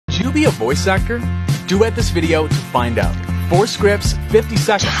you be a voice actor? Duet this video to find out. 4 scripts, 50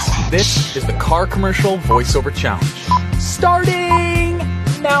 seconds. This is the car commercial voiceover challenge. Starting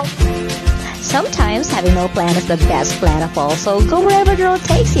now. Sometimes having no plan is the best plan of all, so go wherever the road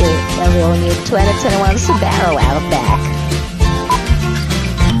takes you. Everyone need 2021 Subaru Outback.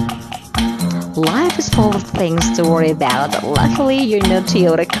 Life is full of things to worry about. Luckily, your new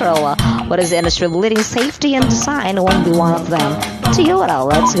Toyota Corolla, what is industry-leading safety and design, won't be one of them. Toyota,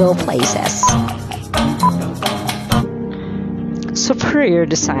 let's go places. Superior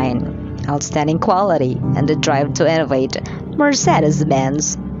design, outstanding quality, and the drive to innovate.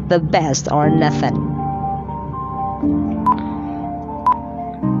 Mercedes-Benz, the best or nothing.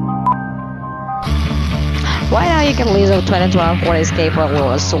 Right now you can lease a 2012 Ford Escape for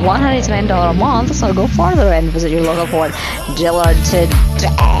lowest $189 a month, so go further and visit your local Ford dealer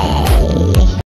today.